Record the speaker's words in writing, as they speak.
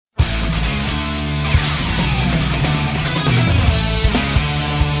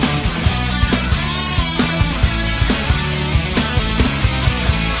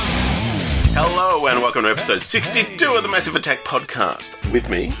welcome to episode 62 of the Massive Attack podcast. With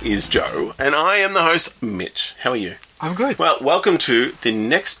me is Joe, and I am the host, Mitch. How are you? I'm good. Well, welcome to the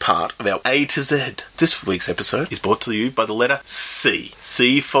next part of our A to Z. This week's episode is brought to you by the letter C.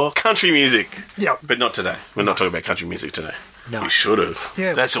 C for country music. Yep. But not today. We're not talking about country music today. No. We should have.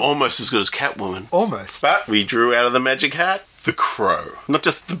 Yeah. That's almost as good as Catwoman. Almost. But we drew out of the magic hat the crow. Not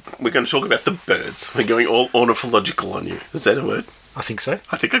just the... We're going to talk about the birds. We're going all ornithological on you. Is that a word? I think so.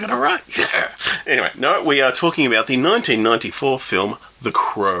 I think I got it right. Yeah. Anyway, no, we are talking about the 1994 film The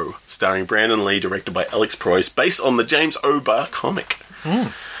Crow, starring Brandon Lee, directed by Alex Proyas, based on the James O'Barr comic.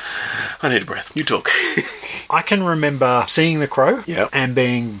 I need a breath. You talk. I can remember seeing The Crow and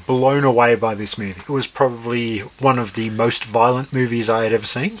being blown away by this movie. It was probably one of the most violent movies I had ever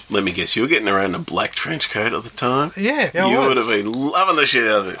seen. Let me guess, you were getting around in a black trench coat at the time? Yeah, you would have been loving the shit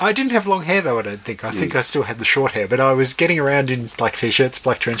out of this. I didn't have long hair though, I don't think. I think I still had the short hair, but I was getting around in black t-shirts,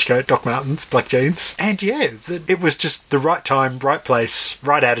 black trench coat, Doc Martens, black jeans. And yeah, it was just the right time, right place,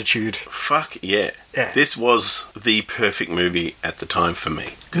 right attitude. Fuck yeah. Yeah. This was the perfect movie at the time for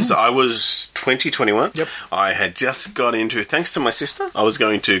me. Because I was 21. Yep. I had just got into, thanks to my sister, I was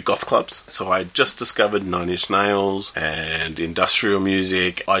going to goth clubs. So I had just discovered Nine Inch Nails and industrial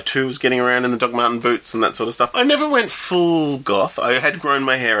music. I too was getting around in the Doc Marten boots and that sort of stuff. I never went full goth. I had grown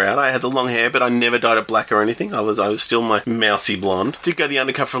my hair out. I had the long hair, but I never dyed it black or anything. I was still my mousy blonde. Did go the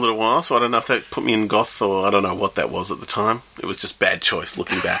undercut for a little while, so I don't know if that put me in goth or I don't know what that was at the time. It was just bad choice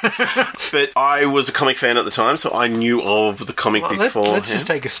looking back. But I was a comic fan at the time, so I knew of the comic before. Let's just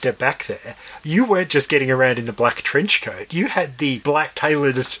take a step back there. You weren't just getting around in the black trench coat. You had the black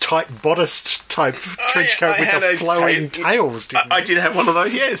tailored tight bodice type trench coat with the flowing tails. I did have one of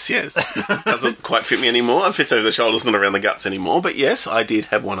those, yes. It doesn't quite fit me anymore. It fits over the shoulders, not around the guts anymore. But yes, I did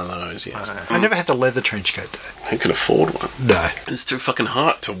have one of those, yes. I never had the leather trench coat though. Who can afford one? No. It's too fucking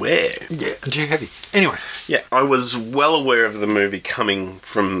hard to wear. Yeah, and too heavy. Anyway. Yeah, I was well aware of the movie coming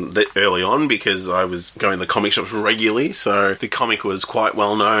from early on because I was going to the comic shops regularly, so the comic was quite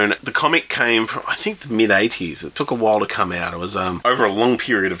well known. The comic came from, I think, the mid-80s. It took a while to come out. It was over a long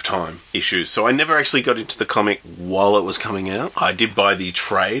period of time issues, so I never actually got into the comic while it was coming out. I did buy the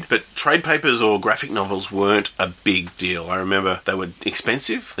trade, but trade papers or graphic novels weren't a big deal. I remember they were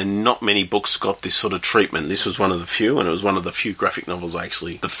expensive, and not many books got this sort of treatment. This was one of the few, and it was one of the few graphic novels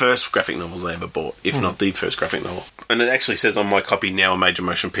the first graphic novels I ever bought, if not the first graphic novel. And it actually says on my copy, now a major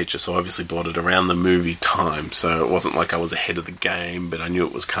motion picture, so I obviously bought it around the movie time, so it wasn't like I was ahead of the game, but I knew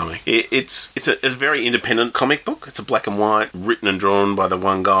it was coming. It's a very independent comic book. It's a black and white, written and drawn by the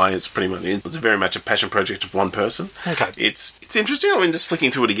one guy. It's very much a passion project of one person. Okay. It's interesting. I mean, just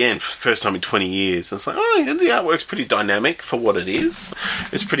flicking through it again for the first time in 20 years. It's like, oh yeah, the artwork's pretty dynamic for what it is.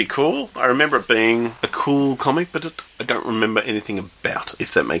 It's pretty cool. I remember it being a cool comic, but I don't remember anything about it,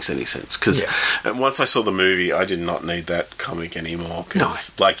 if that makes any sense. Because once I saw the movie, I did not need that comic anymore.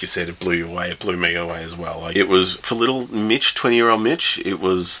 Because, like you said, it blew you away. It blew me away as well. Like, it was, for little Mitch, 20-year-old Mitch, it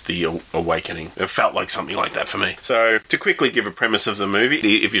was the awakening. It felt like something like that for me. So, to quickly give a premise of the movie,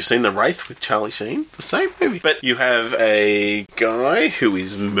 if you've seen The Wraith with Charlie Sheen, the same movie. But you have a guy who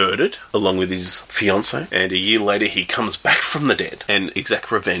is murdered along with his fiancée, and a year later he comes back from the dead and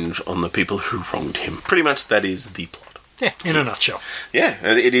exacts revenge on the people who wronged him. Pretty much that is the plot. Yeah, in a nutshell. Yeah,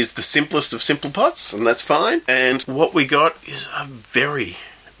 it is the simplest of simple plots, and that's fine. And what we got is a very,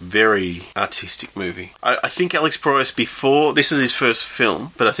 very artistic movie. I think Alex Proyas, before, this is his first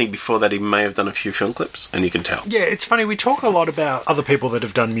film, but I think before that he may have done a few film clips, and you can tell. Yeah, it's funny, we talk a lot about other people that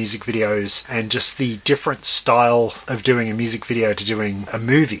have done music videos and just the different style of doing a music video to doing a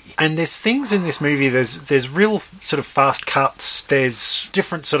movie. And there's things in this movie, there's real sort of fast cuts, there's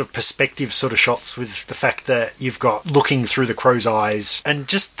different sort of perspective sort of shots with the fact that you've got looking through the crow's eyes, and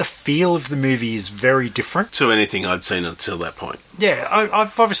just the feel of the movie is very different to anything I'd seen until that point. Yeah,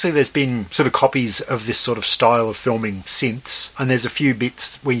 I've obviously there's been sort of copies of this sort of style of filming since, and there's a few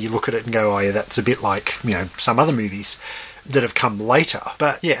bits where you look at it and go, oh yeah, that's a bit like, some other movies that have come later.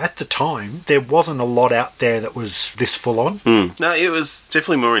 But yeah, at the time, there wasn't a lot out there that was this full on. No, it was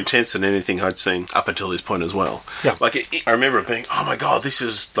definitely more intense than anything I'd seen up until this point as well. Yeah. Like, I remember it being, oh my god, this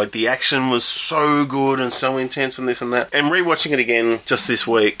is, like, the action was so good and so intense and this and that. And rewatching it again just this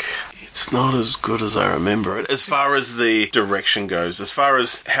week, it's not as good as I remember it, as far as the direction goes, as far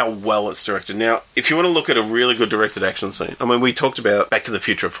as how well it's directed. Now, if you want to look at a really good directed action scene, I mean, we talked about Back to the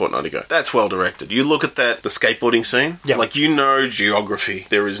Future a fortnight ago. That's well directed. You look at that, the skateboarding scene, like, you know geography.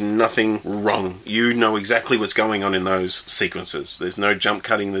 There is nothing wrong. You know exactly what's going on in those sequences. There's no jump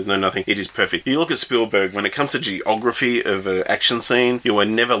cutting, there's no nothing. It is perfect. You look at Spielberg, when it comes to geography of an action scene, you are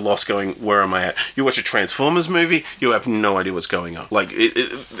never lost going, where am I at? You watch a Transformers movie, you have no idea what's going on. Like,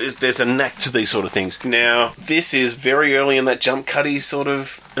 there's a knack to these sort of things. Now, this is very early in that jump cutty sort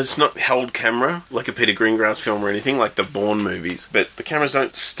of... It's not held camera, like a Peter Greengrass film or anything, like the Bourne movies. But the cameras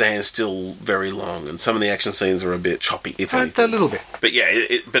don't stand still very long, and some of the action scenes are a bit choppy, if anything. A little bit. But yeah,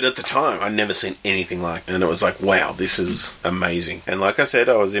 but at the time, I'd never seen anything like it. And it was like, wow, this is amazing. And like I said,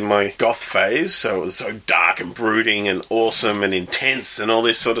 I was in my goth phase, so it was so dark and brooding and awesome and intense and all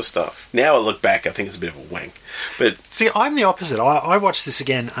this sort of stuff. Now I look back, I think it's a bit of a wank. But see, I'm the opposite. I watched this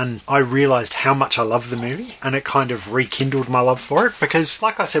again and I realised how much I love the movie, and it kind of rekindled my love for it, because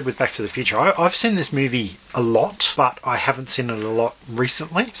like I said with Back to the Future, I've seen this movie a lot, but I haven't seen it a lot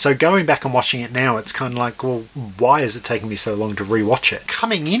recently. So going back and watching it now, it's kind of like, well, why is it taking me so long to rewatch it?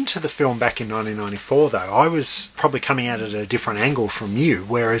 Coming into the film back in 1994, though, I was probably coming at it at a different angle from you,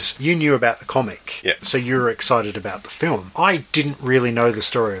 whereas you knew about the comic, so you were excited about the film. I didn't really know the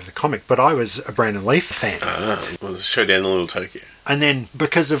story of the comic, but I was a Brandon Leaf fan. It was Showdown in Little Tokyo. And then,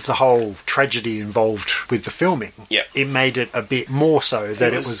 because of the whole tragedy involved with the filming, it made it a bit more so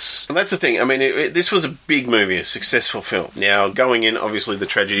that it was... And that's the thing. I mean, this was a big movie, a successful film. Now, going in, obviously, the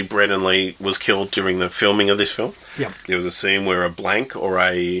tragedy, Brandon Lee was killed during the filming of this film. Yep. There was a scene where a blank or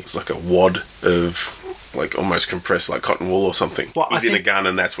it's like a wad of... like almost compressed like cotton wool or something. He's in a gun,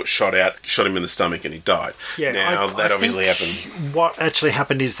 and that's what shot him in the stomach, and he died. Yeah, now that obviously happened. What actually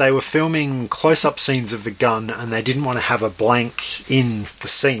happened is they were filming close-up scenes of the gun, and they didn't want to have a blank in the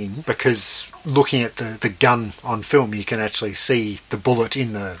scene, because looking at the gun on film, you can actually see the bullet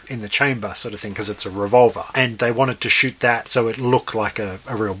in the chamber, sort of thing, because it's a revolver. And they wanted to shoot that so it looked like a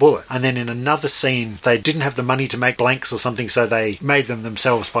real bullet. And then in another scene, they didn't have the money to make blanks or something, so they made them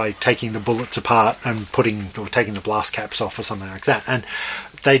themselves by taking the bullets apart and taking the blast caps off or something like that. And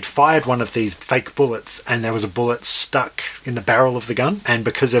they'd fired one of these fake bullets, and there was a bullet stuck in the barrel of the gun. And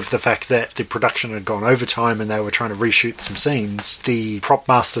because of the fact that the production had gone overtime and they were trying to reshoot some scenes, the prop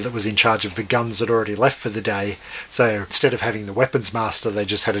master that was in charge of the guns had already left for the day. So instead of having the weapons master, they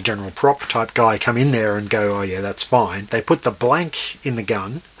just had a general prop type guy come in there and go, oh yeah, that's fine. They put the blank in the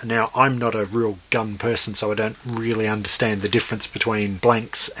gun. Now, I'm not a real gun person, so I don't really understand the difference between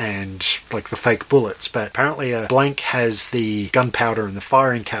blanks and, like, the fake bullets. But apparently a blank has the gunpowder and the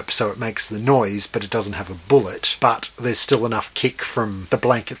firing cap, so it makes the noise, but it doesn't have a bullet. But there's still enough kick from the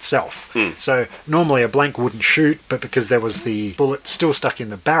blank itself. So normally a blank wouldn't shoot, but because there was the bullet still stuck in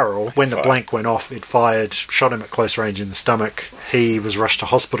the barrel, when the blank went off, it fired, shot him at close range in the stomach. He was rushed to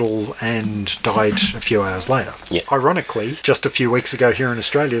hospital and died a few hours later. Ironically, just a few weeks ago here in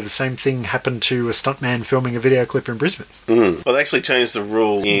Australia, the same thing happened to a stuntman filming a video clip in Brisbane. Well, they actually changed the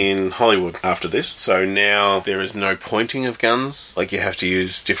rule in Hollywood after this. So now there is no pointing of guns. Like, you have to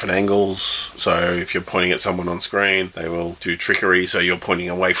use different angles. So if you're pointing at someone on screen, they will do trickery, so you're pointing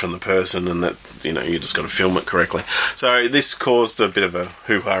away from the person, and that, you know, you just got to film it correctly. So this caused a bit of a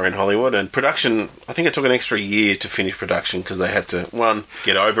hoo-ha in Hollywood, and production, I think it took an extra year to finish production, because they had to, one,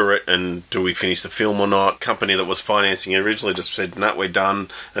 get over it, and do we finish the film or not? Company that was financing it originally just said, no, we're done.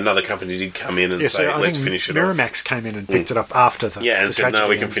 Another company did come in and say, let's finish it off. Miramax came in and picked it up after the and said, no,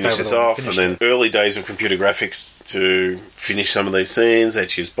 we can finish this off. And then early days of computer graphics to finish some of these scenes,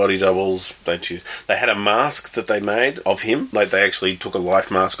 they'd use body doubles. They had a mask that they made of him. Like, they actually took a life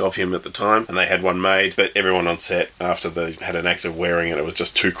mask of him at the time, and they had one made, but everyone on set, after they had an actor wearing it, it was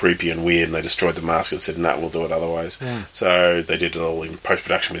just too creepy and weird, and they destroyed the mask and said, no, we'll do it otherwise. So they did it all in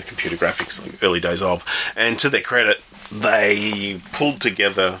post-production with computer graphics, like early days of. And to their credit, they pulled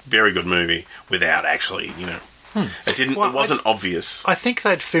together a very good movie without actually, you know, it wasn't obvious. I think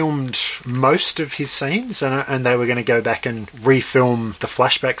they'd filmed most of his scenes, and they were going to go back and refilm the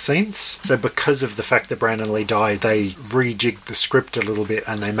flashback scenes. So because of the fact that Brandon Lee died, they rejigged the script a little bit,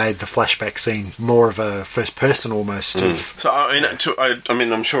 and they made the flashback scene more of a first person almost. So I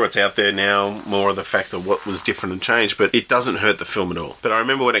mean, I'm sure it's out there now, more of the facts of what was different and changed, but it doesn't hurt the film at all. But I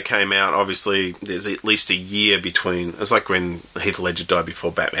remember when it came out, obviously there's at least a year between. It's like when Heath Ledger died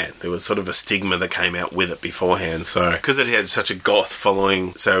before Batman. There was sort of a stigma that came out with it beforehand. So, because it had such a goth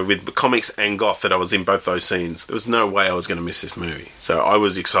following, so with comics and goth that I was in both those scenes, there was no way I was going to miss this movie. So I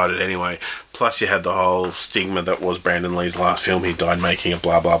was excited anyway. Plus you had the whole stigma that was Brandon Lee's last film he died making, and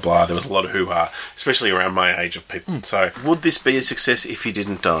blah, blah, blah. There was a lot of hoo-ha, especially around my age of people. So, would this be a success if he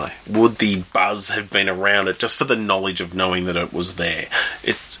didn't die? Would the buzz have been around it just for the knowledge of knowing that it was there?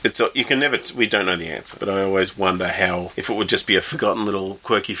 You can never, we don't know the answer, but I always wonder how, if it would just be a forgotten little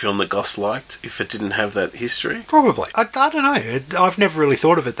quirky film that goths liked, if it didn't have that history. Probably. I don't know. I've never really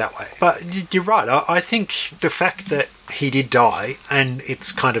thought of it that way. But you're right. I think the fact that he did die, and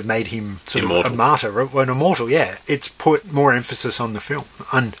it's kind of made him sort Immortal. of a martyr, an immortal, yeah. It's put more emphasis on the film.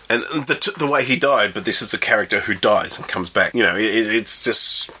 And the way he died, but this is a character who dies and comes back. You know, it's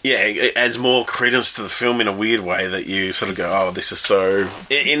just, it adds more credence to the film in a weird way that you sort of go, oh, this is so...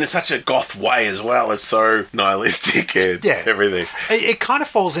 In such a goth way as well. It's so nihilistic and everything. It kind of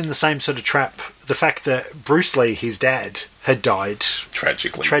falls in the same sort of trap. The fact that Bruce Lee, his dad, had died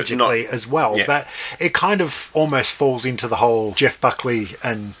tragically as well. Yeah. But it kind of almost falls into the whole Jeff Buckley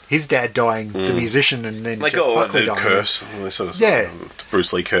and his dad dying, the musician, and then like Jeff Buckley the dying. curse,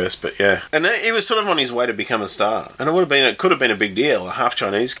 Bruce Lee curse. But and he was sort of on his way to become a star, and it could have been a big deal. A half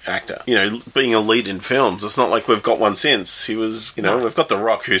Chinese actor, you know, being a lead in films. It's not like we've got one since. He was, you know, we've got The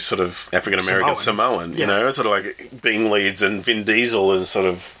Rock, who's sort of African American Samoan. You know, sort of like being leads, and Vin Diesel is sort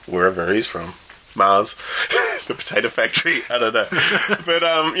of wherever he's from. Mars, the potato factory, I don't know.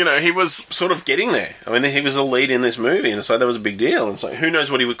 But, you know, he was sort of getting there. I mean, he was a lead in this movie, and so that was a big deal. And so who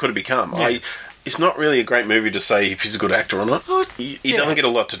knows what he could have become. Yeah. It's not really a great movie to say if he's a good actor or not. He doesn't get a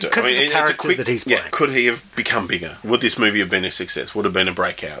lot to do. Because of the character that he's playing. Could he have become bigger? Would this movie have been a success? Would have been a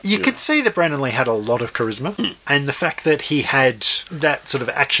breakout? You could see that Brandon Lee had a lot of charisma, and the fact that he had that sort of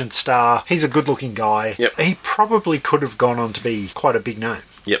action star, he's a good-looking guy. Yep. He probably could have gone on to be quite a big name.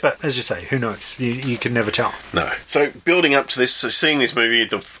 Yep. But as you say, who knows? You can never tell. No. So building up to this, seeing this movie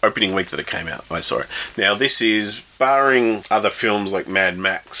the opening week that it came out, I saw it. Now this is, barring other films like Mad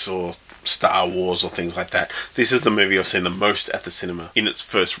Max or Star Wars or things like that, this is the movie I've seen the most at the cinema in its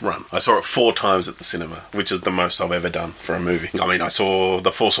first run. I saw it 4 times at the cinema, which is the most I've ever done for a movie. I mean, I saw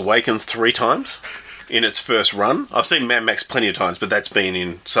The Force Awakens 3 times. In its first run. I've seen Mad Max plenty of times, but that's been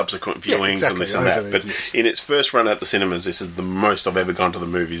in subsequent viewings and this and that. But in its first run at the cinemas, this is the most I've ever gone to the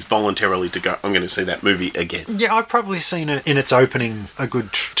movies voluntarily to go, I'm going to see that movie again. Yeah, I've probably seen it in its opening a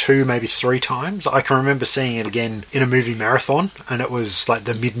good 2, maybe 3 times. I can remember seeing it again in a movie marathon, and it was like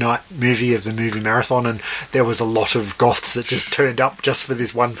the midnight movie of the movie marathon, and there was a lot of goths that just turned up just for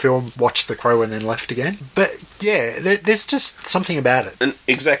this one film, watched The Crow and then left again. But yeah, there's just something about it. And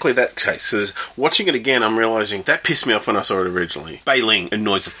exactly that case. Watching it again, I'm realising that pissed me off when I saw it originally. Bei Ling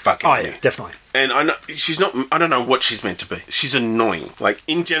annoys the fuck out of me. Definitely. And I know she's not. I don't know what she's meant to be. She's annoying. Like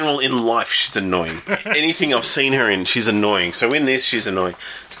in general, in life, she's annoying. Anything I've seen her in, she's annoying. So in this, she's annoying.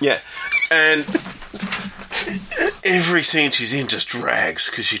 Yeah, and every scene she's in just drags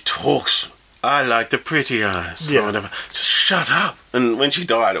because she talks. I like the pretty eyes. Yeah. Or whatever. Just shut up. And when she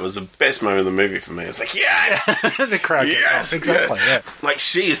died, it was the best moment of the movie for me. It's like, yes! The crowd gets off. Exactly, yeah. Like,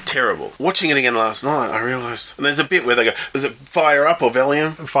 she is terrible. Watching it again last night, I realised... And there's a bit where they go, is it fire up or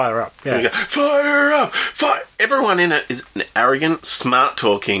Valium? Fire up, yeah. And they go, fire up! Fire! Everyone in it is an arrogant,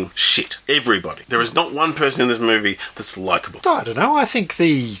 smart-talking shit. Everybody. There is not one person in this movie that's likeable. I don't know. I think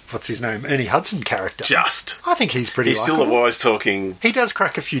what's his name? Ernie Hudson character. I think he's pretty He's likeable. still a wise-talking... He does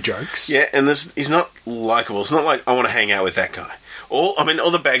crack a few jokes. Yeah, and he's not likeable. It's not like, I want to hang out with that guy. All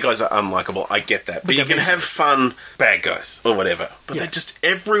the bad guys are unlikable. I get that. But you can have fun bad guys or whatever. But they just...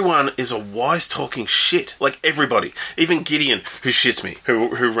 Everyone is a wise-talking shit. Like, everybody. Even Gideon, who shits me,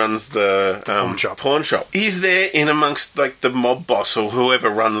 who runs the pawn shop. He's there in amongst, like, the mob boss or whoever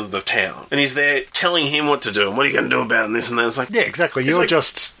runs the town. And he's there telling him what to do and what are you going to do about it and this and that. It's like... Yeah, exactly. You're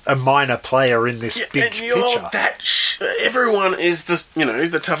just a minor player in this big picture. Everyone is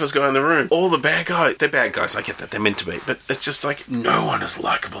the toughest guy in the room. All the bad guys, they're bad guys. I get that. They're meant to be. But it's just like... No one is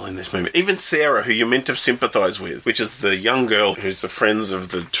likeable in this movie. Even Sarah, who you're meant to sympathise with, which is the young girl who's the friends of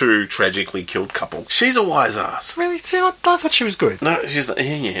the 2 tragically killed couple. She's a wise ass. Really? See, I thought she was good. No, she's like,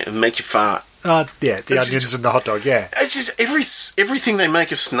 make you fart. The onions and the hot dog, yeah. It's just everything they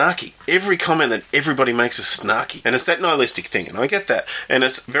make is snarky. Every comment that everybody makes is snarky. And it's that nihilistic thing, and I get that. And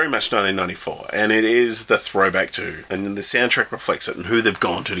it's very much 1994, and it is the throwback to, and the soundtrack reflects it, and who they've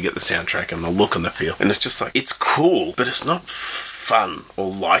gone to get the soundtrack, and the look and the feel. And it's just like, it's cool, but it's not fun or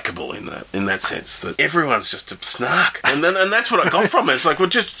likeable in that sense. That everyone's just a snark. And that's what I got from it. It's like, well,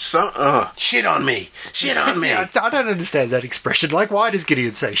 just shit on me. Shit on me. I don't understand that expression. Like, why does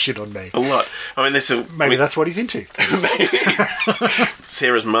Gideon say shit on me? A lot. I mean, maybe that's what he's into.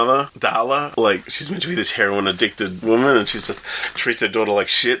 Sarah's mother, Darla, like, she's meant to be this heroin-addicted woman, and she just treats her daughter like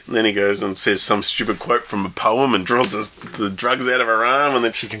shit. And then he goes and says some stupid quote from a poem and draws the drugs out of her arm, and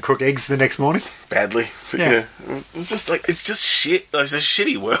then she can cook eggs the next morning. Badly. But yeah. It's just shit. It's a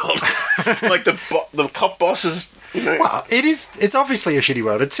shitty world. Like, the cop boss is Well, it's obviously a shitty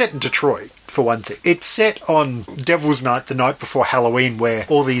world. It's set in Detroit, for one thing. It's set on Devil's Night, the night before Halloween, where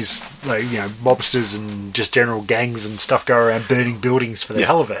all these, mobsters and just general gangs and stuff go around burning buildings for the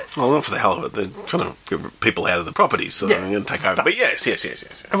hell of it. Well, not for the hell of it. They're trying to get people out of the properties, so they're going to take over. But yes.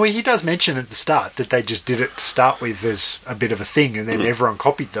 Well, he does mention at the start that they just did it to start with as a bit of a thing, and then everyone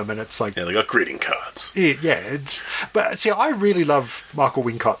copied them, and it's like... Yeah, they got greeting cards. Yeah. But, see, I really love Michael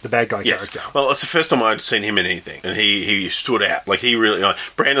Wincott, the bad guy character. Well, it's the first time I'd seen him in anything, and he stood out. Like, he really...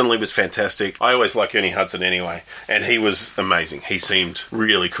 Brandon Lee was fantastic. I always like Ernie Hudson anyway, and he was amazing. He seemed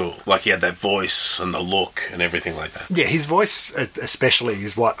really cool. Like, he had that voice and the look and everything like that. Yeah, his voice especially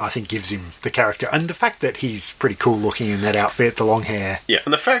is what I think gives him the character, and the fact that he's pretty cool looking in that outfit, the long hair. Yeah,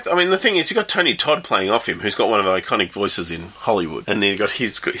 and the fact, the thing is, you got Tony Todd playing off him, who's got one of the iconic voices in Hollywood, and then you got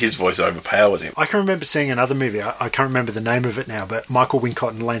his voice overpowers him. I can remember seeing another movie, I can't remember the name of it now, but Michael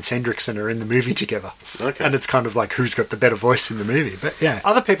Wincott and Lance Hendrickson are in the movie together. Okay. And it's kind of like who's got the better voice in the movie. But yeah,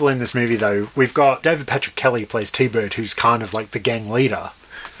 other people in this movie though, we've got David Patrick Kelly plays T-Bird, who's kind of like the gang leader.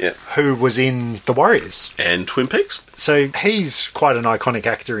 Yeah. Who was in The Warriors. And Twin Peaks. So he's quite an iconic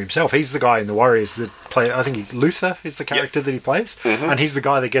actor himself. He's the guy in The Warriors that play, I think Luther is the character that he plays. Mm-hmm. And he's the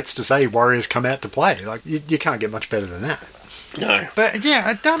guy that gets to say Warriors come out to play. Like, you can't get much better than that. No. But yeah,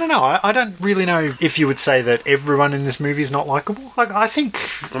 I don't know. I don't really know if you would say that everyone in this movie is not likeable. Like, I think...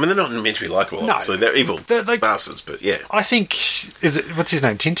 they're not meant to be likeable, obviously. They're evil bastards, but yeah. I think... what's his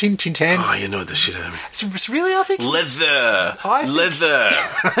name? Tintin? Tintin? Oh, you know the shit out of me. It's really, I think... Leather!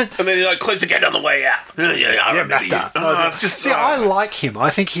 And then he close the gate on the way out. Yeah, master. It's just... See, I like him. I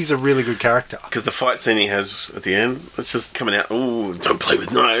think he's a really good character. Because the fight scene he has at the end, it's just coming out, oh, don't play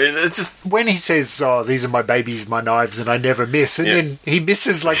with knives. It's just... When he says, these are my babies, my knives, and I never miss, and then he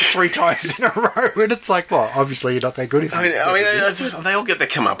misses like 3 times in a row, and it's like, well, obviously you're not that good. They all get their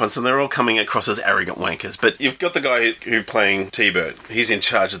comeuppance, and they're all coming across as arrogant wankers. But you've got the guy who playing T-Bird. He's in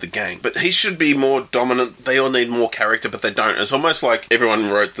charge of the gang, but he should be more dominant. They all need more character, but they don't. It's almost like everyone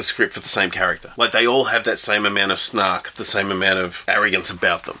wrote the script for the same character. Like, they all have that same amount of snark, the same amount of arrogance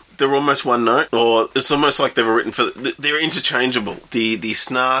about them. They're almost one note, or it's almost like they were written for... They're interchangeable. The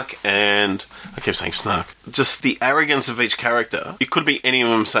snark and... I keep saying snark. Just the arrogance of each character. It could be any of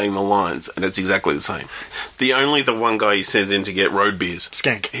them saying the lines, and it's exactly the same. The one guy he sends in to get road beers.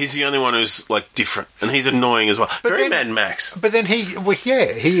 Skank. He's the only one who's, like, different. And he's annoying as well. Very Mad Max. But then he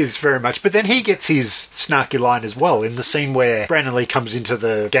is very much. But then he gets his snarky line as well, in the scene where Brandon Lee comes into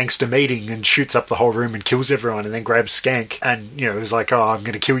the gangster meeting and shoots up the whole room and kills everyone, and then grabs Skank, and, is like, oh, I'm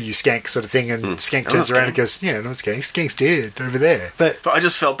going to kill you, Skank, sort of thing, and Skank turns around and goes, yeah, no, Skank. Skank's dead over there. But I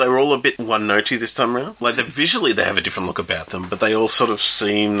just felt they were all a bit one-notey this time around. Like, visually they have a different look about them, but they all sort of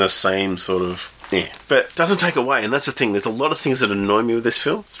seem the same sort of... Yeah. But it doesn't take away, and that's the thing. There's a lot of things that annoy me with this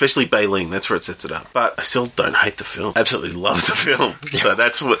film, especially Baleen. That's where it sets it up. But I still don't hate the film. Absolutely love the film. So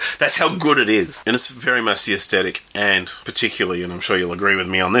that's how good it is. And it's very much the aesthetic, and particularly, and I'm sure you'll agree with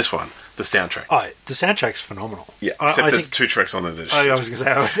me on this one, the soundtrack. Oh, the soundtrack's phenomenal. Yeah, except there's 2 tracks on there that I was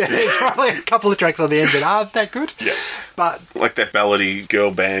going to say, there's probably a couple of tracks on the end that aren't that good. Yeah. But... like that ballady,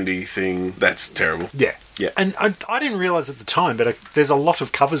 girl bandy thing, that's terrible. Yeah. Yeah. And I didn't realise at the time, but there's a lot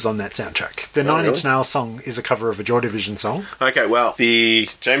of covers on that soundtrack. The Nine Inch Nails song is a cover of a Joy Division song. Okay, well, the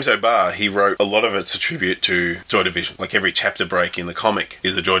James O'Barr, he wrote a lot of it's a tribute to Joy Division. Like, every chapter break in the comic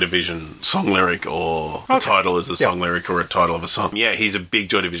is a Joy Division song lyric, or the title is a song lyric or a title of a song. Yeah, he's a big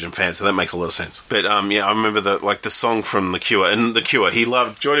Joy Division fan, so that makes a lot of sense. But, I remember the song from The Cure, and The Cure, he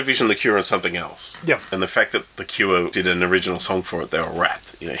loved Joy Division, The Cure, and something else. Yeah. And the fact that The Cure did an original song for it, they were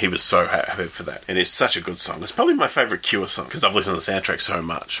wrapped. He was so happy for that. And it's such a good song. It's probably my favourite Cure song, because I've listened to the soundtrack so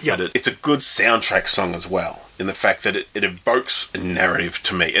much. Yeah. But it's a good soundtrack song as well, in the fact that it evokes a narrative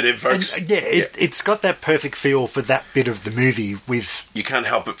to me. It evokes... And, it's got that perfect feel for that bit of the movie with... You can't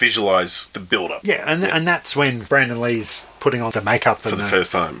help but visualise the build-up. Yeah, and that's when Brandon Lee's putting on the makeup. For the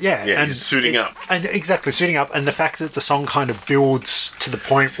first time. Yeah. And he's suiting up. And exactly, suiting up. And the fact that the song kind of builds to the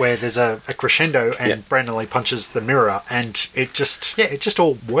point where there's a crescendo and Brandon Lee punches the mirror, and it just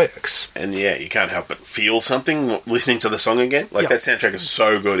all works. And you can't help but feel something listening to the song again. Like, that soundtrack is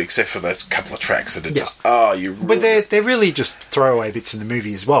so good, except for those couple of tracks that are just... But they're really just throwaway bits in the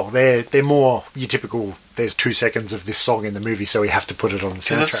movie as well. They're more your typical... There's 2 seconds of this song in the movie, so we have to put it on the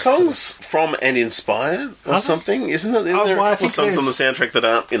soundtrack. Is it songs from and inspired or something? Isn't it? There a couple of songs on the soundtrack that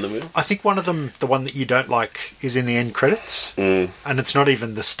aren't in the movie? I think one of them, the one that you don't like, is in the end credits. And it's not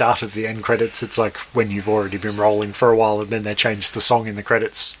even the start of the end credits. It's like when you've already been rolling for a while, and then they change the song in the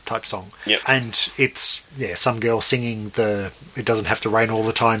credits type song. Yep. And it's, some girl singing It Doesn't Have to Rain All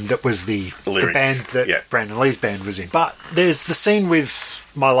the Time. That was the band that Brandon Lee's band was in. But there's the scene with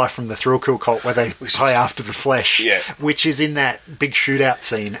My Life from the Thrill Kill Cult, where they play After the Flesh, which is in that big shootout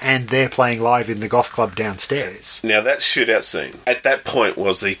scene, and they're playing live in the Goth Club downstairs. Now, that shootout scene, at that point,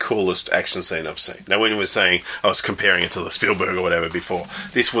 was the coolest action scene I've seen. Now, when you were saying, I was comparing it to the Spielberg or whatever before,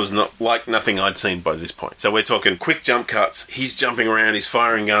 this was not like nothing I'd seen by this point. So we're talking quick jump cuts, he's jumping around, he's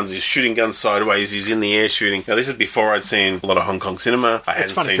firing guns, he's shooting guns sideways, he's in the air shooting. Now, this is before I'd seen a lot of Hong Kong cinema. I hadn't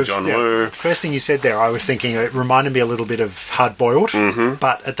seen John Woo. The first thing you said there, I was thinking it reminded me a little bit of Hard Boiled,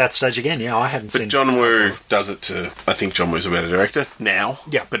 but at that stage again, I hadn't seen. But John Woo does it to, I think John Woo's a better director now.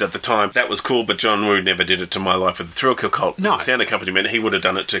 Yeah. But at the time, that was cool, but John Woo never did it to My Life with the Thrill Kill Cult. No. The sound accompaniment, he would have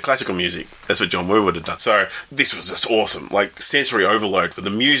done it to classical music. That's what John Woo would have done. So this was just awesome. Like, sensory overload with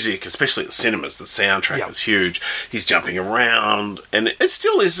the music, especially at the cinemas. The soundtrack is huge. He's jumping around, and it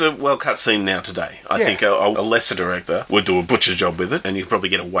still is a well-cut scene now today. I think a lesser director would do a butcher job with it, and you'd probably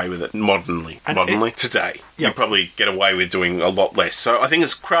get away with it modernly today. You'd probably get away with doing a lot less. So I think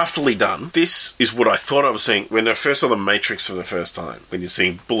it's craftily done. This is what I thought I was seeing when I first saw The Matrix for the first time, when you're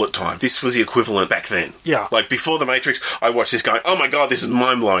seeing bullet time. This was the equivalent back then. Yeah. Like, before The Matrix, I watched this going, oh my god, this is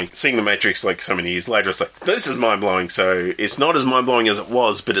mind-blowing. Seeing The Matrix, like, so many years later, it's like, this is mind-blowing. So it's not as mind-blowing as it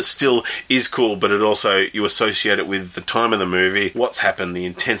was, but it still is cool, but it also, you associate it with the time of the movie, what's happened, the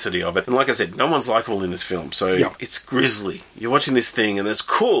intensity of it. And like I said, no one's likable in this film, so it's grisly. You're watching this thing, and it's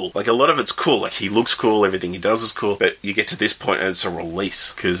cool. Like, a lot of it's cool. Like, he looks cool, everything he does is cool, but you get to this point, and it's a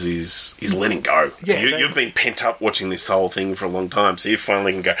release, because he's letting go. Yeah, you've been pent up watching this whole thing for a long time, so you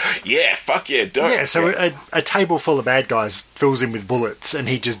finally can go, yeah, fuck yeah, do it. Yeah, so a table full of bad guys fills him with bullets, and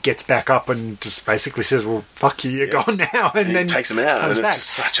he just gets back up and just basically says, well, fuck you, you're gone now, and then takes him out, and it's just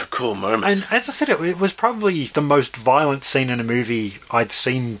such a cool moment. And as I said, it was probably the most violent scene in a movie I'd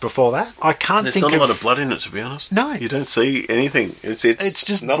seen before that. I can't think of... There's not a lot of blood in it, to be honest. No. You don't see anything. It's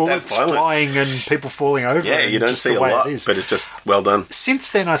just not bullets that flying and people falling over. Yeah, you don't see a lot, but it's just well done.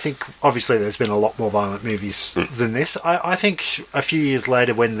 Since then, I think, obviously, there's been a lot more violent movies than this. I think a few years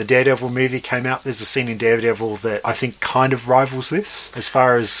later, when the Daredevil movie came out, there's a scene in Daredevil that I think kind of rivals this, as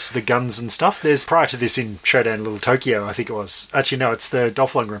far as the guns and stuff. There's, prior to this in Showdown Little Tokyo, I think it was. Actually, no, it's the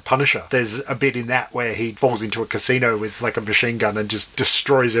Dolph Lundgren Punisher. There's a bit in that where he falls into a casino with like a machine gun and just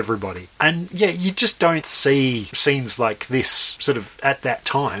destroys everybody. And yeah, you just don't see scenes like this sort of at that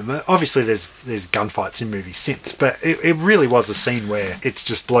time. Obviously, there's gunfights in movies since, but it really was a scene where it's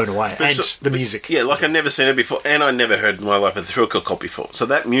just blown away. And the music. Yeah, like I'd never seen it before, and I never heard My Life with the Thrill Kill Cult before. So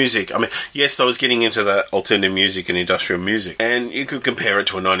that music, I mean, yes, I was getting into that alternative music and industrial music, and you could compare it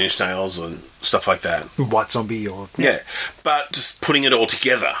to a Nine Inch Nails and stuff like that. White Zombie or... Yeah, but just putting it all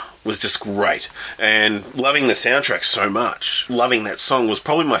together was just great. And loving the soundtrack so much. Loving that song was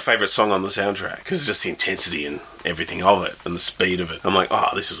probably my favourite song on the soundtrack, because just the intensity and everything of it and the speed of it. I'm like, oh,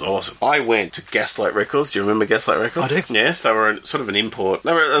 this is awesome. I went to Gaslight Records. Do you remember Gaslight Records? I do. Yes, they were sort of an import.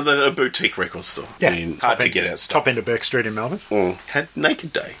 They were a boutique record store. Yeah. Hard to get out stuff. Top end of Burke Street in Melbourne. Had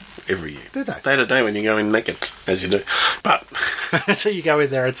Naked Day every year. Did they? They had a day when you go in naked, as you do. But... so you go in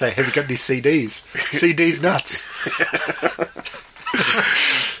there and say, have you got any CDs? CDs nuts.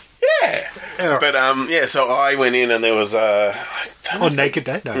 Yeah. But, so I went in and there was on Naked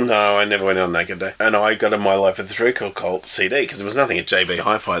Day? No, I never went on Naked Day. And I got a My Life with the Thrill Kill Cult CD, because there was nothing at JB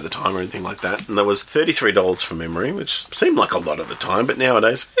Hi-Fi at the time or anything like that. And there was $33 from memory, which seemed like a lot at the time, but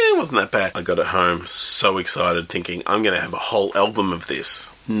nowadays, it wasn't that bad. I got it home, so excited, thinking, I'm going to have a whole album of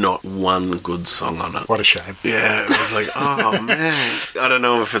this. Not one good song on it. What a shame. Yeah, it was like, oh man. I don't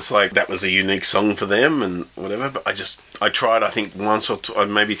know if it's like that was a unique song for them and whatever, but I tried, I think, once or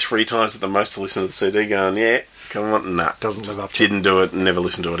maybe 3 times at the most to listen to the CD going, yeah, come on, nah. Doesn't live up to Didn't do it and never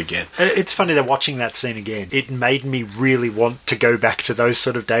listened to it again. It's funny that watching that scene again, it made me really want to go back to those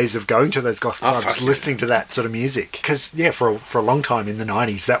sort of days of going to those goth clubs, listening to that sort of music. Because, yeah, for a long time in the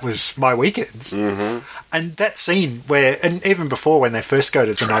 90s, that was my weekends. Mm-hmm. And that scene where, and even before when they first go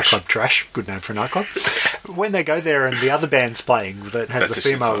to the nightclub, Trash, good name for a nightclub, when they go there and the other band's playing that has the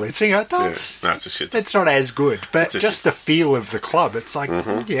female lead singer, that's a shit song. It's not as good, but just the feel of the club, it's like,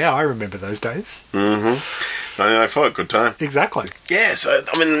 yeah, I remember those days. Mm-hmm. I thought good time. Exactly. Yeah, so,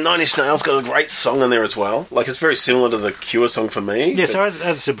 I mean, Nine Inch Nails got a great song in there as well. Like, it's very similar to the Cure song for me. Yeah, so as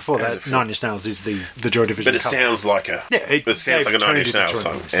I said before, that Nine Inch Nails is the Joy Division. But it sounds like a... Yeah, it sounds like a Nine Inch Nails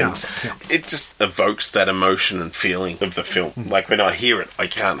song. And it just evokes that emotion and feeling of the film. Like, when I hear it, I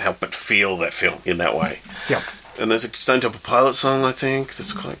can't help but feel that film in that way. Yeah. And there's a Stone Temple Pilots song, I think,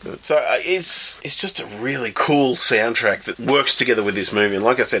 that's quite good. So it's just a really cool soundtrack that works together with this movie. And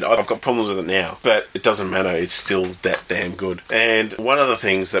like I said, I've got problems with it now, but it doesn't matter. It's still that damn good. And one of the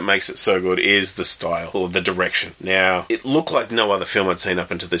things that makes it so good is the style, or the direction. Now, it looked like no other film I'd seen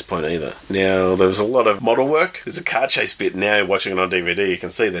up until this point either. Now, there was a lot of model work. There's a car chase bit now, watching it on DVD, you can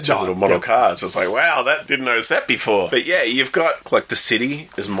see the two little model cars. It's like, wow, didn't notice that before. But yeah, you've got like the city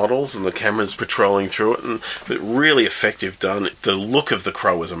as models and the cameras patrolling through it, and really effective done. The look of The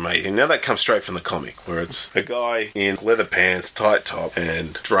Crow was amazing. Now that comes straight from the comic, where it's a guy in leather pants, tight top,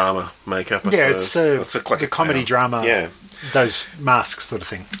 and drama makeup, I suppose. It's like the comedy drama. Yeah. Those masks sort of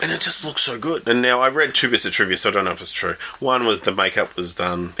thing. And it just looks so good. And now I read 2 bits of trivia, so I don't know if it's true. One was the makeup was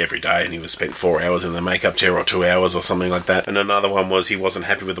done every day and he was spent 4 hours in the makeup chair or 2 hours or something like that. And another one was he wasn't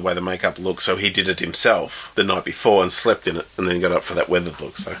happy with the way the makeup looked, so he did it himself the night before and slept in it and then got up for that weathered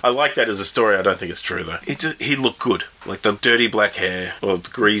look. So I like that as a story. I don't think it's true though. He looked good. Like the dirty black hair or the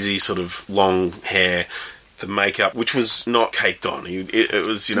greasy sort of long hair, the makeup, which was not caked on. It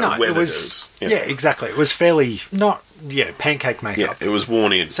was, weathered. It was, yeah, exactly. It was fairly not... Yeah, pancake makeup. Yeah, it was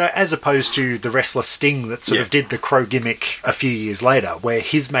worn in. So as opposed to the wrestler Sting that sort of did the Crow gimmick a few years later, where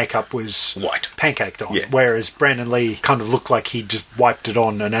his makeup was white, pancaked on, whereas Brandon Lee kind of looked like he just wiped it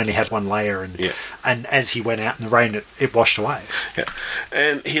on and only had one layer, and as he went out in the rain, it washed away. Yeah,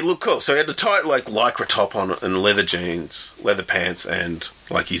 and he looked cool. So he had a tight like lycra top on and leather jeans, leather pants, and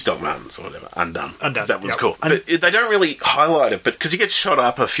like his Doc Martens or whatever, undone. That was cool. But they don't really highlight it, but because he gets shot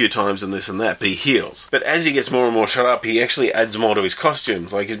up a few times and this and that, but he heals. But as he gets more and more shot up, he actually adds more to his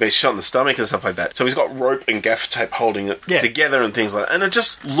costumes. Like he's been shot in the stomach and stuff like that. So he's got rope and gaffer tape holding it together and things like that. And it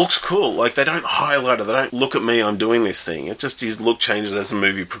just looks cool. Like they don't highlight it. They don't look at me, I'm doing this thing. It just, his look changes as the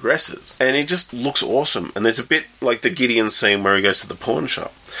movie progresses. And he just looks awesome. And there's a bit like the Gideon scene where he goes to the pawn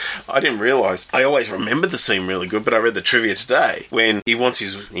shop. I didn't realise. I always remembered the scene really good, but I read the trivia today when he wants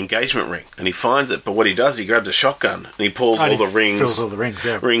his engagement ring and he finds it. But what he does, he grabs a shotgun and he pulls all the rings, fills all the rings,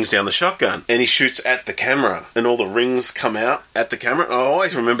 rings down the shotgun, and he shoots at the camera, and all the rings come out at the camera. I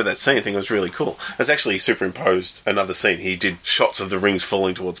always remember that scene. I think it was really cool. It's actually superimposed another scene. He did shots of the rings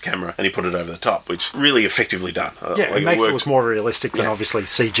falling towards camera and he put it over the top, which really effectively done. It makes it look more realistic than obviously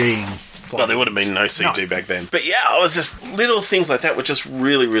CGing. Well, there would have been no CG back then. But yeah, it was just little things like that were just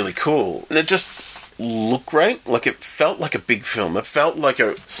really, really cool. And it just looked great. Like it felt like a big film. It felt like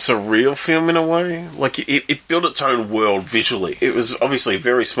a surreal film in a way. Like it built its own world visually. It was obviously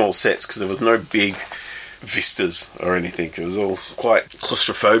very small sets because there was no big vistas or anything. It was all quite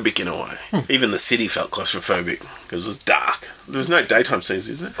claustrophobic in a way. Even the city felt claustrophobic because it was dark. There was no daytime scenes,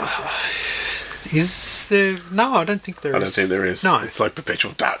 is there? Is there? No, I don't think there is. I don't think there is. No. It's like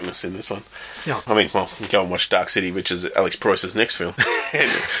perpetual darkness in this one. Yeah. I mean, well, you go and watch Dark City, which is Alex Proyas' next film.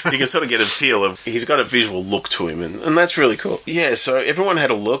 And you can sort of get a feel of, he's got a visual look to him, and that's really cool. Yeah, so everyone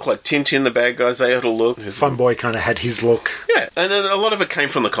had a look, like Tintin, the bad guys, they had a look. Fun Boy kind of had his look. Yeah, and a lot of it came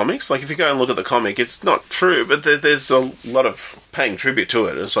from the comics. Like, if you go and look at the comic, it's not true, but there's a lot of paying tribute to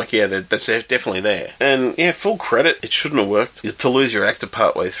it. It's like, yeah, that's definitely there. And yeah, full credit, it shouldn't have worked. To lose your actor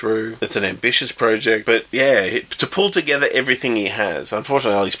partway through, it's an ambitious project, but yeah, to pull together everything he has.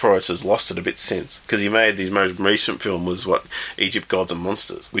 Unfortunately, Alex Proyas has lost it a bit since, because he made his most recent film was Egypt, Gods and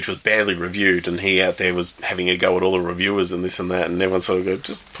Monsters, which was badly reviewed, and he out there was having a go at all the reviewers and this and that, and everyone sort of go,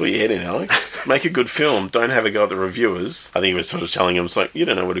 just put your head in, Alex. Make a good film. Don't have a go at the reviewers. I think he was sort of telling him, it's like, you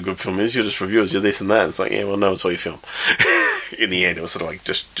don't know what a good film is, you're just reviewers, you're this and that. It's like, yeah, well, no, it's all your film. In the end, it was sort of like,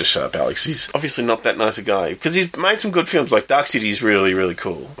 just shut up, Alex. He's obviously not that nice a guy, because he's made some good films. Like Dark City is really, really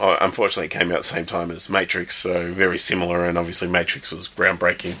cool. Unfortunately, it came out at the same time as Matrix, so very similar, and obviously Matrix was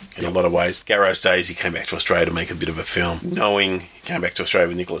groundbreaking in a lot of ways. Garage Days, he came back to Australia to make a bit of a film, knowing he came back to Australia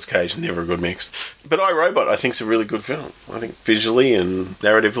with Nicolas Cage, never a good mix. But iRobot, I think, is a really good film. I think visually and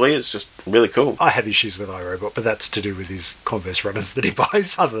narratively, it's just really cool. I have issues with iRobot, but that's to do with his Converse runners that he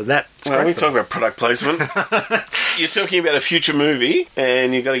buys. Other than that, it's we talk about product placement. You're talking about a future movie,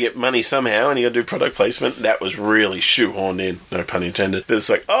 and you've got to get money somehow, and you've got to do product placement. That was really shoehorned in, no pun intended. It's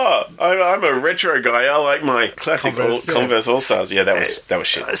like, I'm a retro guy. I like my classic Converse All-Stars. Yeah, that was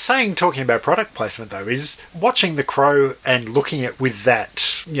shit. Talking about product placement, though, is watching The Crow and looking at with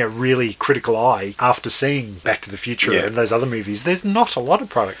that really critical eye after seeing Back to the Future and those other movies, there's not a lot of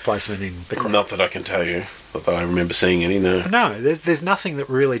product placement in The Crow. Not that I can tell you. Not that I remember seeing any, no. No, there's nothing that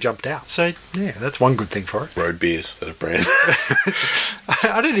really jumped out. So, yeah, that's one good thing for it. Road beers, that a brand.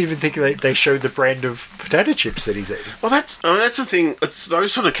 I didn't even think they showed the brand of potato chips that he's eating. Well, that's the thing. It's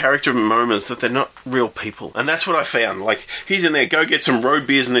those sort of character moments that they're not real people. And that's what I found. Like, he's in there, go get some road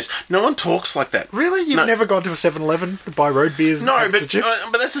beers and this. No one talks like that. Really? You've never gone to a 7-Eleven to buy road beers and chips?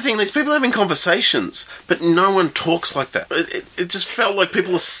 But that's the thing. These people having conversations, but no one talks like that. It just felt like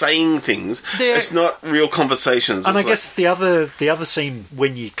people are saying things. It's not real conversations. And I guess the other scene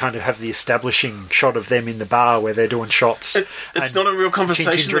when you kind of have the establishing shot of them in the bar where they're doing shots. It's not a real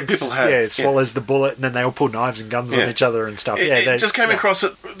conversation that people have. Yeah, swallows the bullet and then they all pull knives and guns on each other and stuff. It just came across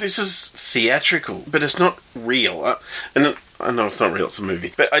that this is theatrical, but it's not real. I know it's not real, it's a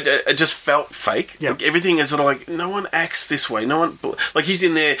movie. But it just felt fake. Yep. Like, everything is sort of like, no one acts this way. No one... Like, he's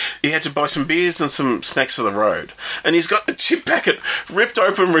in there, he had to buy some beers and some snacks for the road. And he's got the chip packet ripped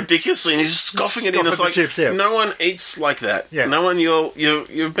open ridiculously and he's just scoffing it in. It's like, chips, no one eats like that. Yeah. No one...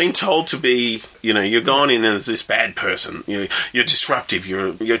 You've been told to be... you're gone in as this bad person. You're disruptive.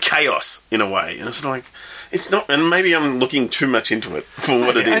 You're chaos, in a way. And it's like... It's not, and maybe I'm looking too much into it for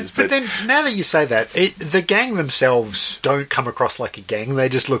what it is. But then, now that you say that, the gang themselves don't come across like a gang. They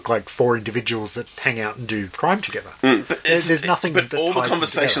just look like four individuals that hang out and do crime together. But there's nothing. But all the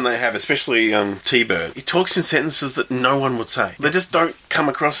conversation they have, especially T-Bird, he talks in sentences that no one would say. They just don't come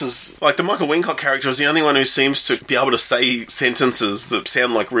across as like the Michael Wincott character is the only one who seems to be able to say sentences that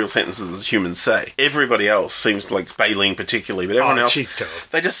sound like real sentences that humans say. Everybody else seems like Baleen particularly, but everyone else,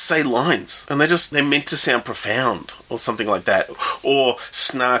 they just say lines, and they're meant to sound profound or something like that, or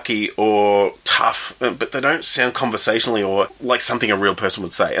snarky or tough, but they don't sound conversationally or like something a real person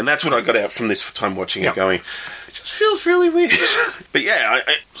would say. And that's what I got out from this time watching it, going, it just feels really weird. But yeah,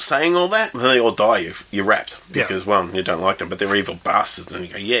 saying all that, then they all die. You're wrapped because, well, you don't like them, but they're evil bastards. And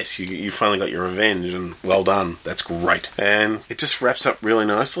you go, yes, you finally got your revenge, and well done. That's great. And it just wraps up really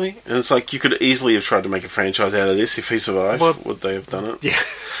nicely. And it's like you could easily have tried to make a franchise out of this if he survived. Would they have done it? Yeah.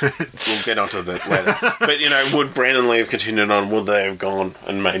 We'll get onto that later. But, would Brandon Lee have continued on? Would they have gone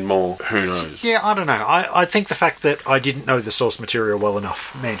and made more? Who knows? Yeah, I don't know. I think the fact that I didn't know the source material well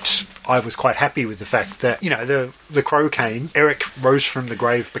enough meant I was quite happy with the fact that, the Crow came, Eric rose from the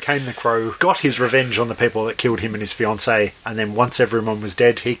grave, became the Crow, got his revenge on the people that killed him and his fiancée, and then once everyone was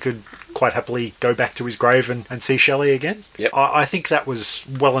dead, he could quite happily go back to his grave and see Shelley again. Yep. I think that was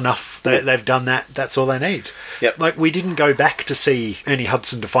well enough. They've done that. That's all they need. Yep. Like, we didn't go back to see Ernie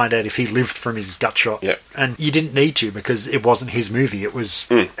Hudson to find out if he lived from his gut shot. Yep. And you didn't need to because it wasn't his movie. It was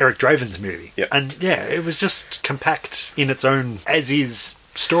Eric Draven's movie. Yep. And, it was just compact in its own as-is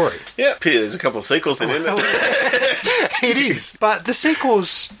story. Yeah, pity there's a couple of sequels in it. It is. But the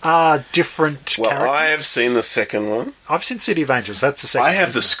sequels are different characters. I have seen the second one. I've seen City of Angels. That's the second one. I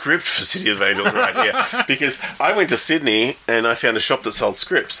have the script for City of Angels right here. Because I went to Sydney and I found a shop that sold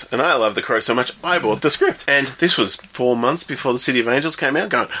scripts. And I love The Crow so much, I bought the script. And this was 4 months before the City of Angels came out,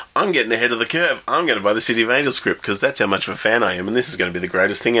 going, I'm getting ahead of the curve. I'm going to buy the City of Angels script because that's how much of a fan I am. And this is going to be the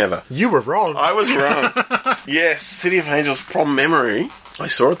greatest thing ever. You were wrong. I was wrong. Yes, City of Angels from memory. I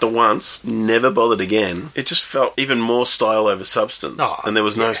saw it the once, never bothered again. It just felt even more style over substance. And there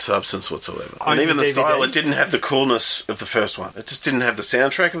was no substance whatsoever. And even the style, it didn't have the coolness of the first one. It just didn't have the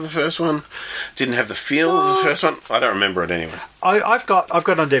soundtrack of the first one. Didn't have the feel of the first one. I don't remember it anyway. I've got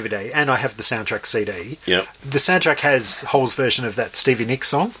on DVD and I have the soundtrack CD. Yep. The soundtrack has Hole's version of that Stevie Nicks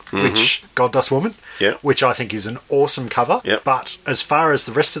song, which God Dust Woman, which I think is an awesome cover. Yep. But as far as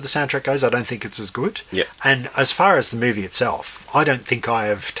the rest of the soundtrack goes, I don't think it's as good. Yep. And as far as the movie itself, I don't think I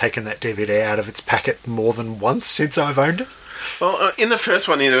have taken that DVD out of its packet more than once since I've owned it. Well, in the first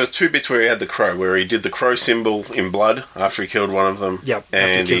one, there was two bits where he had the crow, where he did the crow symbol in blood after he killed one of them. Yep,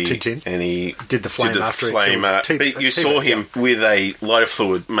 and after he killed Tintin. And he did the flame after he killed But you saw him with a lighter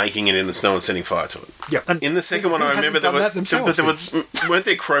fluid making it in the snow and setting fire to it. Yeah. And in the second one, I remember weren't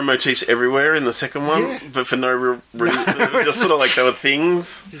there crow motifs everywhere in the second one, but for no real reason. Just sort of like they were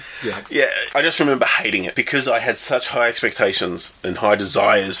things. Yeah. I just remember hating it because I had such high expectations and high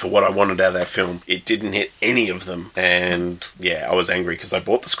desires for what I wanted out of that film. It didn't hit any of them, and I was angry because I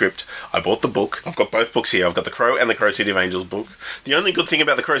bought the script, I bought the book. I've got both books here. I've got the Crow and the Crow City of Angels book. The only good thing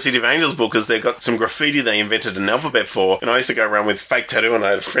about the Crow City of Angels book is they've got some graffiti they invented an alphabet for, and I used to go around with fake tattoo, and I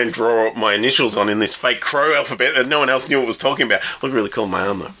had a friend draw my initials on in this fake crow alphabet, and no one else knew what it was talking about. Looked really cool on my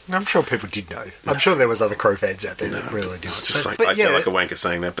arm, though. I'm sure people did know. I'm sure there was other Crow fans out there that really did. Sound like a wanker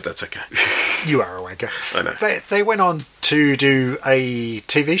saying that, but that's okay. You are a wanker. I know. They went on to do a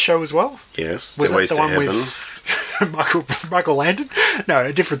TV show as well. Yes, was that Stairways the to one Heaven. With Michael Landon? No,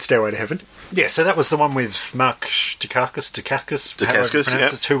 a different Stairway to Heaven. Yeah, so that was the one with Mark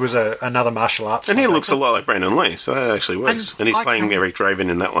Dacascos, who was another martial arts. And he looks a lot like Brandon Lee, so that actually works. And he's playing Eric Draven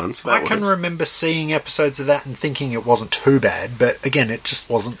in that one. So that I can remember seeing episodes of that and thinking it wasn't too bad, but again, it just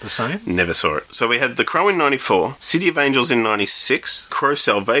wasn't the same. Never saw it. So we had The Crow in 94, City of Angels in 96, Crow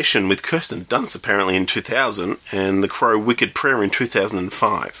Salvation with Kirsten Dunst apparently in 2000, and The Crow Wicked Prayer in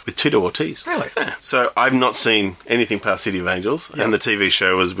 2005 with Tito Ortiz. Really? Yeah. So I've not seen anything past City of Angels, and the TV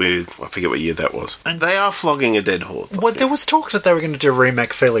show was with, I forget what year that was. And they are flogging a dead horse. Well, there was talk that they were going to do a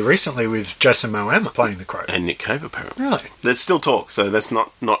remake fairly recently with Jason Momoa playing the Crow. And Nick Cave, apparently. Really? There's still talk, so that's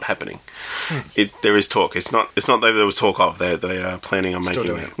not happening. There is talk. It's not that there was talk of. They are planning on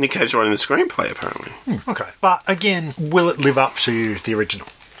making it. Nick Cave's writing the screenplay, apparently. Okay. But again, will it live up to the original?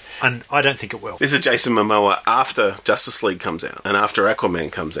 And I don't think it will. This is Jason Momoa after Justice League comes out and after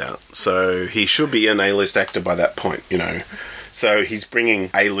Aquaman comes out. So he should be an A-list actor by that point, you know. So he's bringing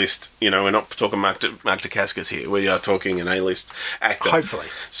A-list, you know, we're not talking Mark Dacascos here. We are talking an A-list actor. Hopefully.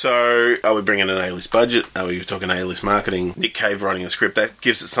 So are we bringing an A-list budget? Are we talking A-list marketing? Nick Cave writing a script. That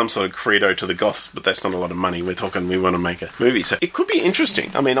gives it some sort of credo to the goths, but that's not a lot of money. We're talking we want to make a movie. So it could be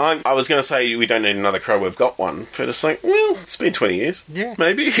interesting. I mean, I was going to say we don't need another Crow, we've got one. But it's like, well, it's been 20 years. Yeah.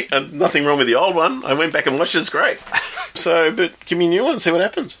 Maybe. And nothing wrong with the old one. I went back and watched it. It's great. So, but give me a new one, see what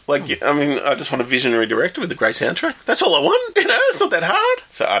happens. Like, I mean, I just want a visionary director with a great soundtrack. That's all I want. You know, it's not that hard.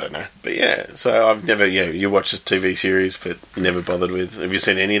 So, I don't know. But yeah, so I've never, you watch a TV series, but never bothered with. Have you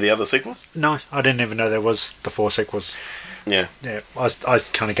seen any of the other sequels? No, I didn't even know there was the 4 sequels. Yeah. Yeah, I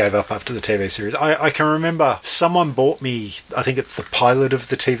kind of gave up after the TV series. I can remember someone bought me, I think it's the pilot of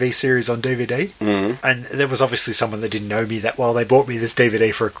the TV series on DVD, and there was obviously someone that didn't know me that well. They bought me this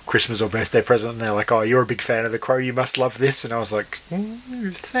DVD for a Christmas or birthday present, and they're like, oh, you're a big fan of The Crow, you must love this. And I was like,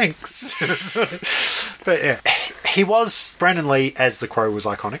 thanks. But yeah, Brandon Lee as The Crow was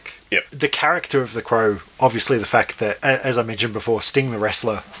iconic. Yep. The character of The Crow, obviously the fact that, as I mentioned before, Sting the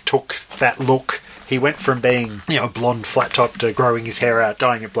wrestler took that look. He went from being, you know, blonde, flat top to growing his hair out,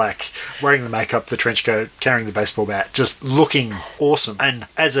 dyeing it black, wearing the makeup, the trench coat, carrying the baseball bat, just looking awesome. And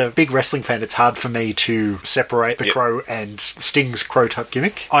as a big wrestling fan, it's hard for me to separate the Crow and Sting's Crow-type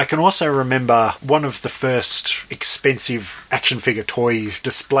gimmick. I can also remember one of the first expensive action figure toy,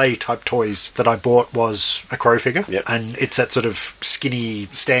 display-type toys that I bought was a Crow figure. Yep. And it's that sort of skinny,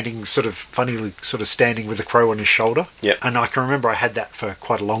 standing, sort of funny, sort of standing with the Crow on his shoulder. Yep. And I can remember I had that for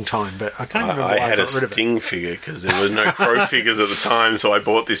quite a long time, but I can't remember why I got rid of it. Sting figure because there was no Crow figures at the time, so I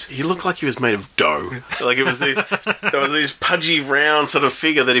bought this. He looked like he was made of dough. Like it was there was this pudgy round sort of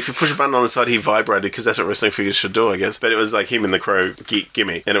figure that if you push a button on the side he vibrated, because that's what wrestling figures should do, I guess. But it was like him and the Crow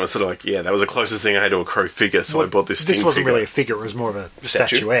gimme, and it was sort of like, yeah, that was the closest thing I had to a Crow figure, so I bought this Sting figure. This wasn't really a figure, it was more of a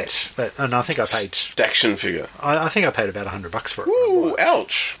statuette. And I think I paid action figure. I think I paid about $100 for it. Ooh,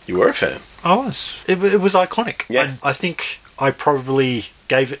 ouch. You were a fan. I was. It was iconic. Yeah. And I think I probably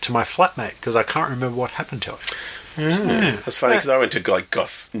gave it to my flatmate because I can't remember what happened to it. Yeah. That's funny because I went to like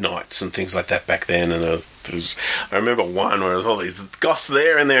goth nights and things like that back then, and I remember one where there was all these goths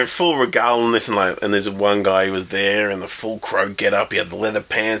there and they're in full regale and this and like, and there's one guy who was there in the full Crow get up. He had the leather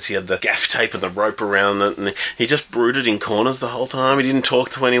pants, he had the gaff tape and the rope around it, and he just brooded in corners the whole time. He didn't talk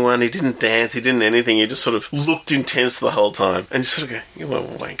to anyone, he didn't dance, he didn't anything. He just sort of looked intense the whole time, and you sort of go, "You're a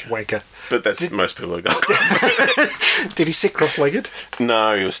wanker." But that's most people are going. Did he sit cross-legged?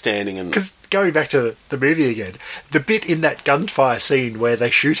 No, he was standing. And because going back to the movie again, the bit in that gunfire scene where they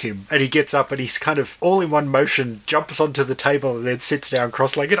shoot him and he gets up and he's kind of all in one motion, jumps onto the table and then sits down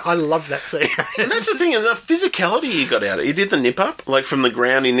cross-legged. I love that scene. And that's the thing, and the physicality he got out of it. He did the nip up, like from the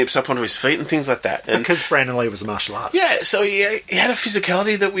ground, he nips up onto his feet and things like that. And because Brandon Lee was a martial artist. Yeah, so he had a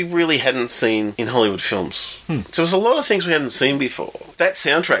physicality that we really hadn't seen in Hollywood films. So there was a lot of things we hadn't seen before. That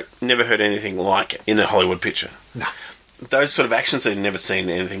soundtrack, never heard anything like it in a Hollywood picture. No. Those sort of actions, I'd never seen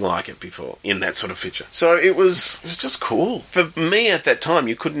anything like it before in that sort of picture. So it was just cool. For me at that time,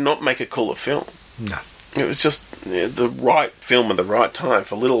 you could not make a cooler film. No. It was just the right film at the right time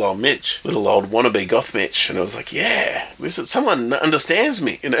for little old Mitch, little old wannabe goth Mitch, and it was like, yeah, someone understands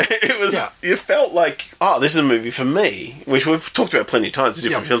me. You know, it was. Yeah. You felt like, oh, this is a movie for me, which we've talked about plenty of times.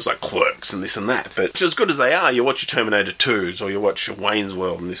 Different films like Clerks and this and that, but as good as they are, you watch your Terminator 2s or you watch your Wayne's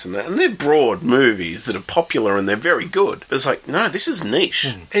World and this and that, and they're broad movies that are popular and they're very good. But it's like, no, this is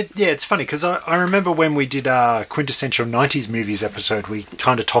niche. It's funny because I remember when we did our quintessential 90s movies episode, we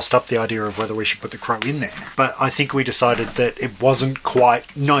kind of tossed up the idea of whether we should put The Crow in there. But I think we decided that it wasn't quite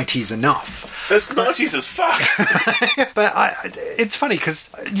 90s enough. It's 90s as fuck. But it's funny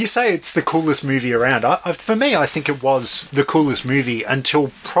because you say it's the coolest movie around. For me, I think it was the coolest movie until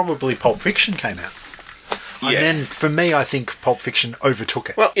probably Pulp Fiction came out. And then, for me, I think Pulp Fiction overtook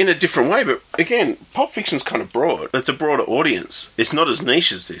it. Well, in a different way, but again, Pulp Fiction's kind of broad. It's a broader audience. It's not as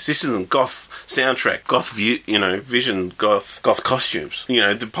niche as this. This isn't goth soundtrack, goth view, vision, goth costumes.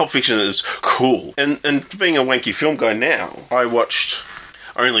 The Pulp Fiction is cool. And being a wanky film guy now, I watched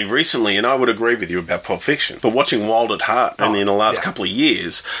only recently, and I would agree with you about Pulp Fiction, but watching Wild at Heart only in the last couple of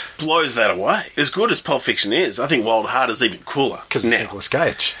years blows that away. As good as Pulp Fiction is, I think Wild at Heart is even cooler. Because it's Nicolas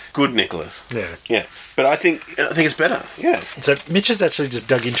Cage. Good Nicolas. Yeah. But I think it's better, yeah. So Mitch has actually just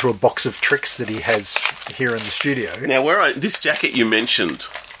dug into a box of tricks that he has here in the studio. Now, this jacket you mentioned,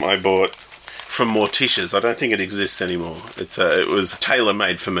 I bought from Morticia's. I don't think it exists anymore. It was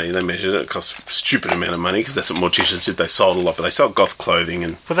tailor-made for me. They measured it. It cost a stupid amount of money because that's what Morticia's did. They sold a lot, but they sold goth clothing.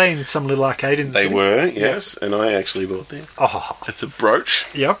 And were they in some little arcade in the city? They were, yes. And I actually bought theirs. Oh. It's a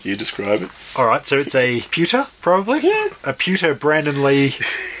brooch. Yep. You describe it. All right, so it's a pewter, probably? Yeah. A pewter Brandon Lee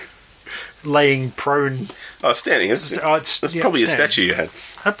laying prone. Oh, standing. That's probably a statue you had.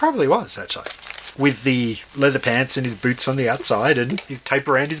 It probably was, actually. With the leather pants and his boots on the outside and his tape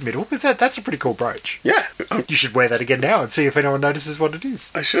around his middle. But that's a pretty cool brooch. Yeah. You should wear that again now and see if anyone notices what it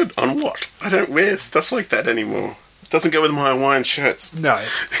is. I should. On what? I don't wear stuff like that anymore. It doesn't go with my Hawaiian shirts. No.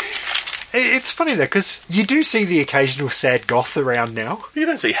 It's funny, though, because you do see the occasional sad goth around now. You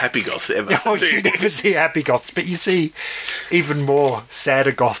don't see happy goths ever. No, you never see happy goths, but you see even more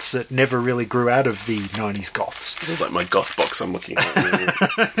sadder goths that never really grew out of the 90s goths. This is like my Goth Box I'm looking at.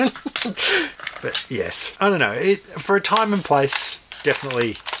 Really. But, yes. I don't know. For a time and place,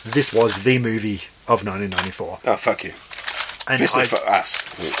 definitely this was the movie of 1994. Oh, fuck you. And especially for us.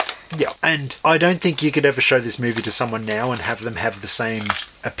 Yeah, and I don't think you could ever show this movie to someone now and have them have the same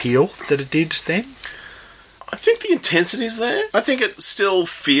appeal that it did then. I think the intensity's there. I think it still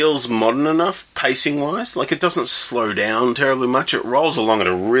feels modern enough, pacing-wise. Like, it doesn't slow down terribly much. It rolls along at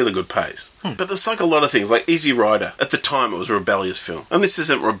a really good pace. But it's like a lot of things, like Easy Rider. At the time, it was a rebellious film. And this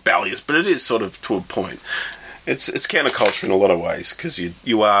isn't rebellious, but it is sort of to a point. It's counterculture in a lot of ways, because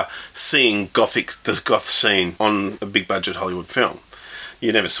you are seeing the goth scene on a big-budget Hollywood film.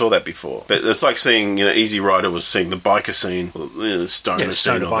 You never saw that before. But it's like seeing, Easy Rider was seeing the biker scene, the stoner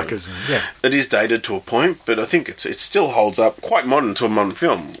scene. Bikers. It is dated to a point, but I think it still holds up quite modern to a modern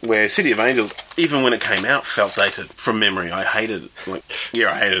film, where City of Angels, even when it came out, felt dated from memory. I hated it.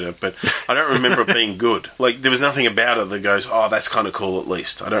 I hated it, but I don't remember it being good. Like, there was nothing about it that goes, oh, that's kind of cool at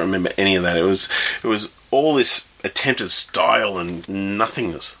least. I don't remember any of that. It was all this attempted style and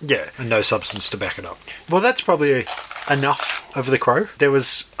nothingness. Yeah, and no substance to back it up. Well, that's probably enough of The Crow. There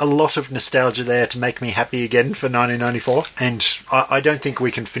was a lot of nostalgia there to make me happy again for 1994, and I don't think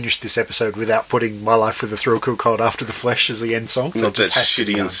we can finish this episode without putting My Life with a Thrill Kill Cold After the Flesh as the end song. Not that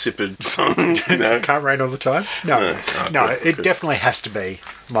shitty, insipid song. Can't Rain All the Time? No, it definitely has to be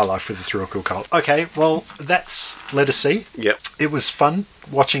My Life with a Thrill Kill Cold. Okay, well, that's Let Us See. Yep. It was fun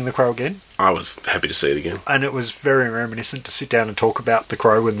watching The Crow again. I was happy to see it again. And it was very reminiscent to sit down and talk about The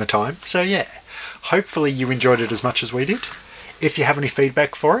Crow in the time. So, yeah. Hopefully you enjoyed it as much as we did. If you have any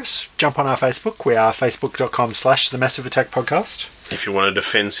feedback for us, jump on our Facebook. We are facebook.com/The Massive Attack Podcast. If you want to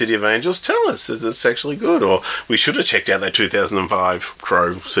defend City of Angels, tell us that it's actually good. Or we should have checked out that 2005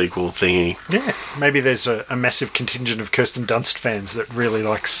 Crow sequel thingy. Yeah, maybe there's a massive contingent of Kirsten Dunst fans that really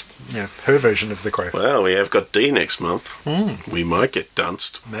likes her version of The Crow. Well, we have got D next month. We might get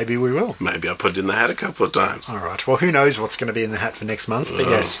Dunst. Maybe we will. Maybe I put it in the hat a couple of times. All right. Well, who knows what's going to be in the hat for next month, but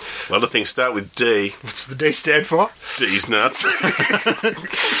yes. A lot of things start with D. What's the D stand for? D's nuts.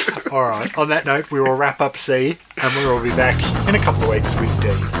 All right. On that note, we will wrap up C, and we will be back in a couple of weeks with D.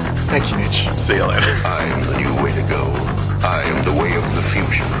 Thank you, Mitch. See you later. I am the new way to go. I am the way of the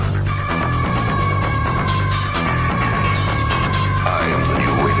future. I am the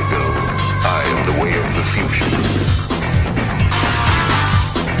new way to go. I am the way of the future.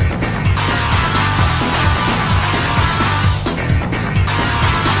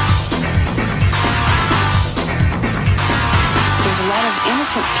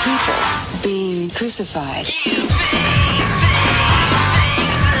 Innocent people being crucified.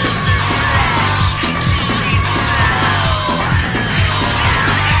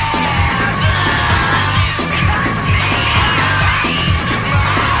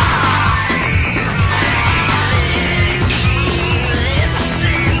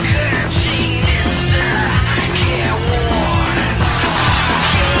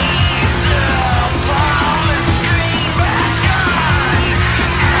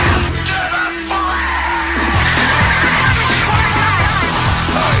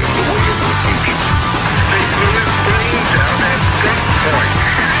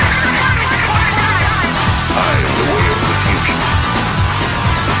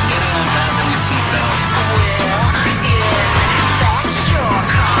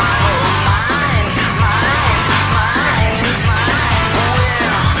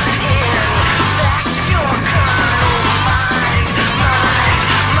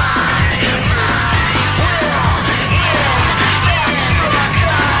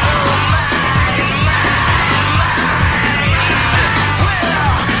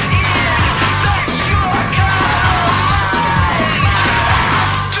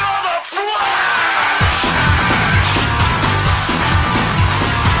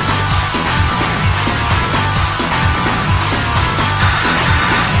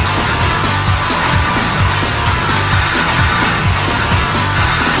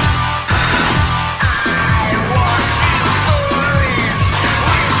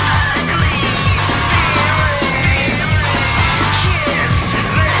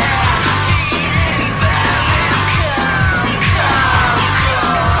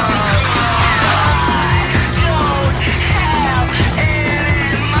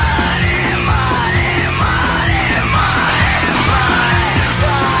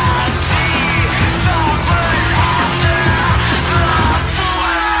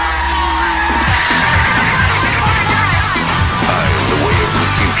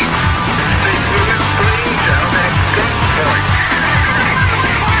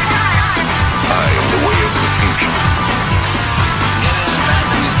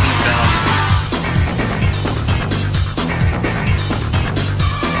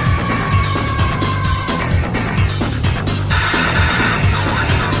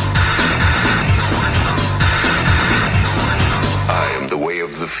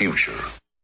 future.